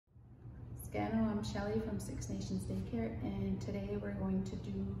Scano, I'm Shelly from Six Nations Daycare, and today we're going to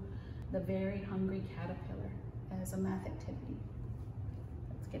do the very hungry caterpillar as a math activity.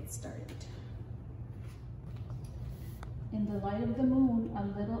 Let's get started. In the light of the moon,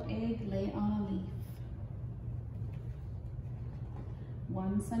 a little egg lay on a leaf.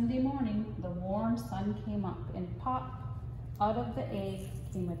 One Sunday morning, the warm sun came up, and pop, out of the egg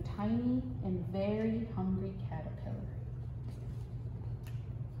came a tiny and very hungry caterpillar.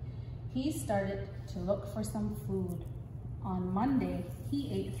 He started to look for some food. On Monday, he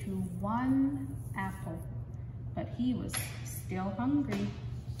ate through one apple, but he was still hungry.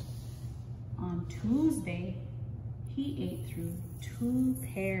 On Tuesday, he ate through 2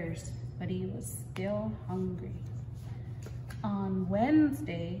 pears, but he was still hungry. On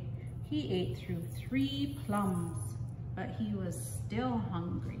Wednesday, he ate through 3 plums, but he was still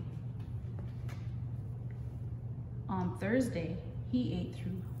hungry. On Thursday, he ate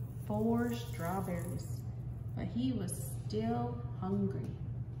through 4 strawberries, but he was still hungry.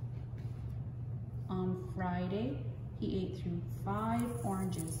 On Friday, he ate through 5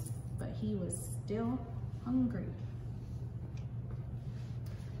 oranges, but he was still hungry.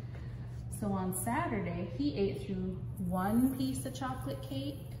 So on Saturday, he ate through 1 piece of chocolate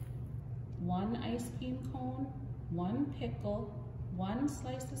cake, 1 ice cream cone, 1 pickle, 1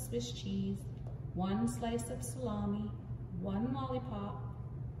 slice of Swiss cheese, 1 slice of salami, 1 lollipop,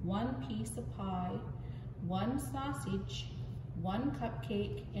 1 piece of pie, 1 sausage, 1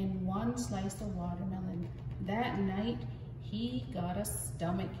 cupcake, and 1 slice of watermelon. That night, he got a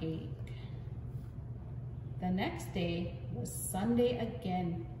stomachache. The next day was Sunday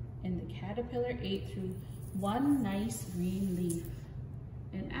again, and the caterpillar ate through 1 nice green leaf.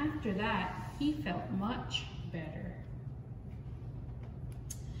 And after that, he felt much better.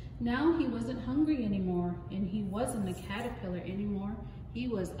 Now he wasn't hungry anymore, and he wasn't a caterpillar anymore. He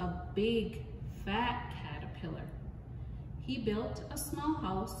was a big, fat caterpillar. He built a small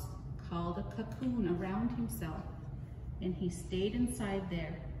house called a cocoon around himself, and he stayed inside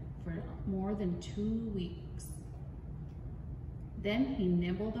there for more than 2 weeks. Then he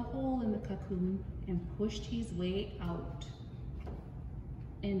nibbled a hole in the cocoon and pushed his way out.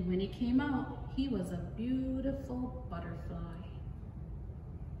 And when he came out, he was a beautiful butterfly.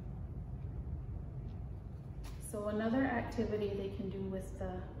 So another activity they can do with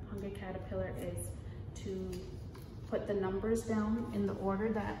the hungry caterpillar is to put the numbers down in the order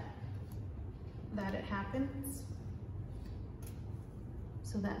that it happens,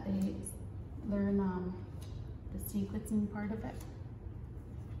 so that they learn the sequencing part of it.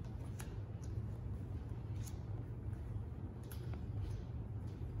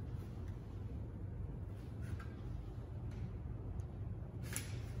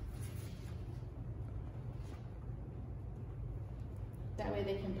 That way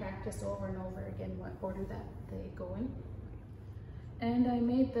they can practice over and over again what order that they go in. And I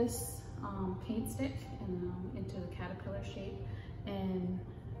made this paint stick into the caterpillar shape, and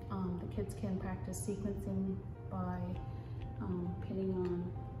the kids can practice sequencing by pinning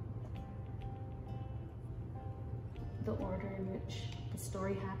on the order in which the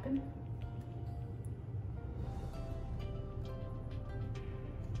story happened.